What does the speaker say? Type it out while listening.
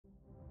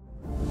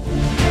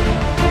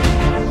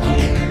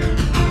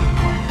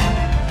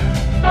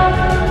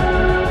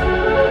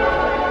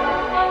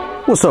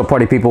What's up,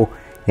 party people?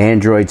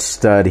 Android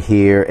Stud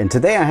here, and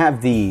today I have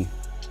the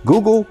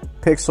Google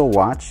Pixel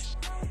watch,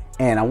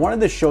 and I wanted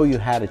to show you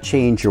how to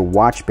change your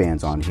watch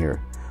bands on here.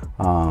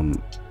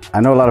 I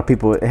know a lot of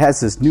people, it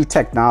has this new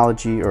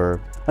technology or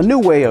a new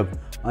way of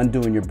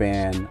undoing your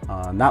band,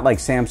 not like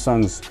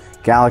Samsung's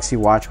Galaxy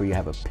Watch where you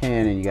have a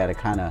pin and you got to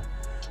kind of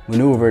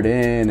maneuver it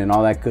in and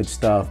all that good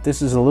stuff.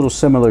 This is a little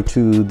similar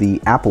to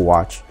the Apple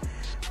Watch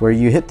where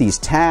you hit these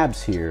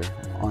tabs here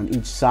on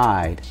each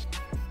side,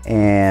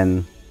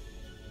 and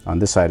on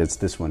this side it's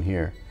this one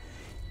here,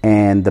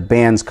 and the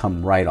bands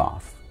come right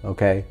off.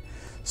 Okay,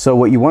 so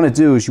what you want to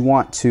do is you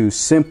want to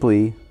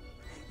simply,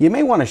 you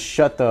may want to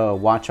shut the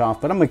watch off,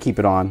 but I'm gonna keep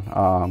it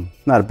on.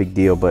 Not a big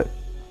deal, but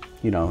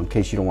you know, in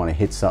case you don't want to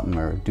hit something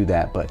or do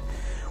that. But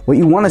what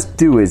you want to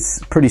do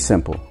is pretty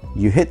simple.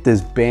 You hit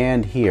this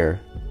band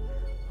here,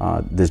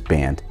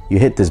 you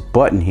hit this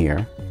button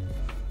here,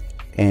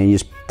 and you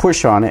just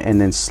push on it and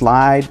then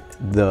slide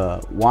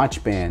the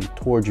watch band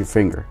towards your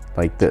finger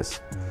like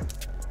this.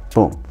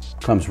 Boom,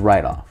 comes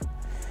right off.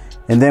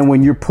 And then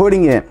when you're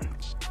putting it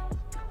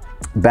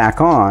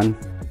back on,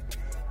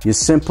 you're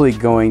simply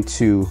going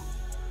to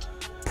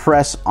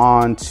press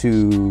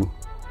onto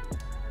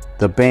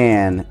the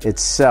band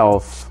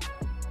itself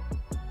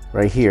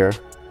right here,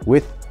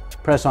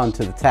 press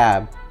onto the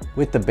tab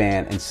with the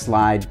band and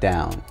slide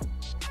down,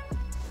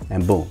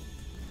 and boom,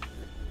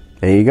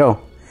 there you go.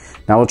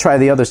 Now we'll try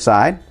the other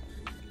side.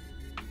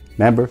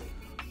 Remember,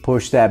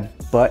 push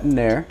that button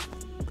there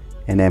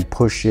and then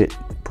push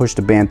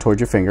the band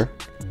towards your finger.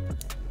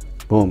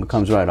 Boom, it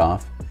comes right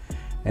off.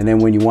 And then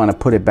when you want to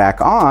put it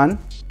back on,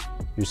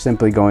 you're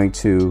simply going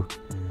to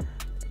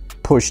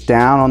push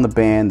down on the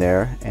band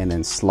there and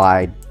then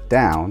slide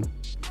down,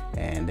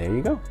 and there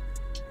you go.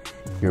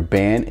 Your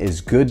band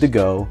is good to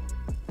go.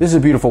 This is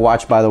a beautiful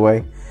watch, by the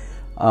way.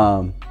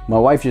 My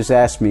wife just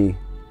asked me,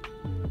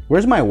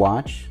 where's my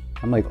watch?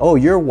 I'm like, oh,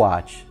 your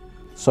watch.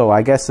 So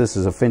I guess this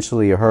is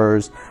officially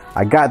hers.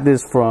 I got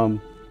this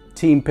from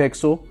Team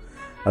Pixel,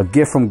 a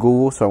gift from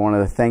Google. So I wanted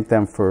to thank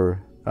them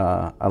for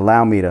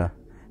allowing me to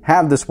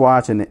have this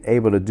watch and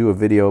able to do a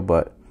video.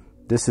 But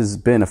this has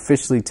been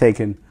officially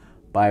taken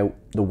by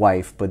the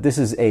wife. But this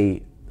is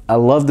I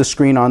love the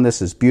screen on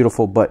this. It's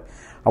beautiful. But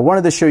I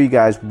wanted to show you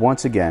guys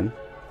once again.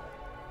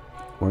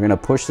 We're going to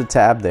push the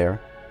tab there,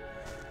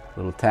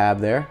 little tab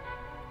there,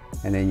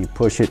 and then you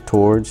push it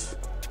towards,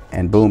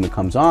 and boom, it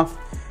comes off.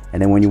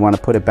 And then when you want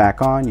to put it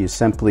back on, you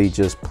simply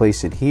just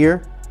place it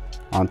here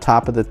on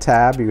top of the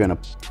tab. You're going to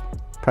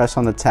press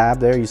on the tab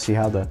there. You see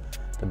how the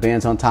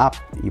band's on top?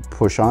 You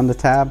push on the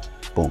tab,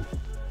 boom,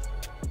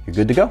 you're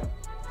good to go.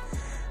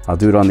 I'll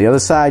do it on the other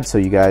side so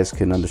you guys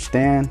can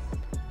understand.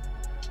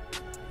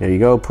 There you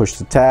go, push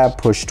the tab,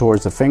 push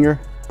towards the finger,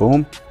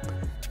 boom,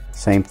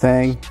 same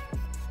thing.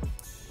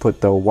 Put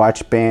the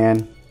watch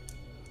band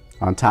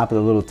on top of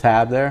the little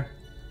tab there.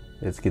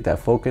 Let's get that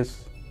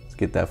focus. Let's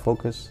get that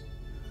focus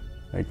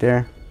right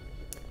there.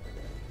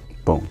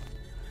 Boom.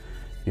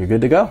 You're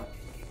good to go.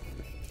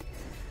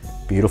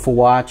 Beautiful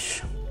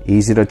watch.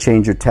 Easy to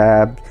change your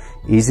tab.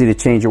 Easy to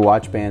change your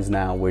watch bands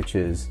now, which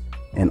is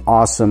an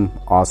awesome,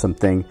 awesome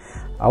thing.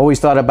 I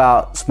always thought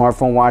about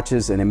smartphone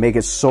watches and it make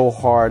it so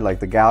hard, like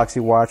the Galaxy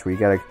Watch, where you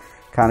gotta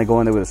kind of go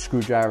in there with a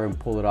screwdriver and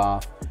pull it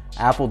off.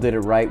 Apple did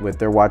it right with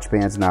their watch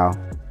bands. Now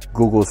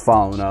Google's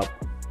following up.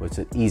 It's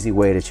an easy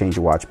way to change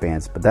your watch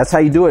bands, but that's how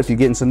you do it. If you're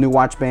getting some new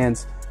watch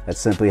bands, that's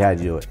simply how you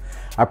do it.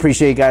 I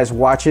appreciate you guys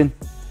watching.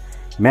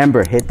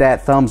 Remember, hit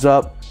that thumbs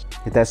up,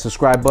 hit that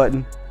subscribe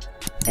button,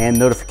 and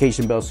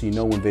notification bell so you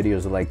know when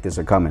videos like this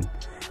are coming.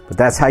 But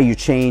that's how you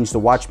change the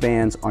watch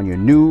bands on your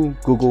new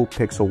Google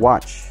Pixel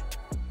watch.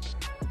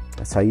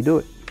 That's how you do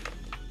it.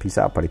 Peace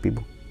out, party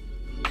people.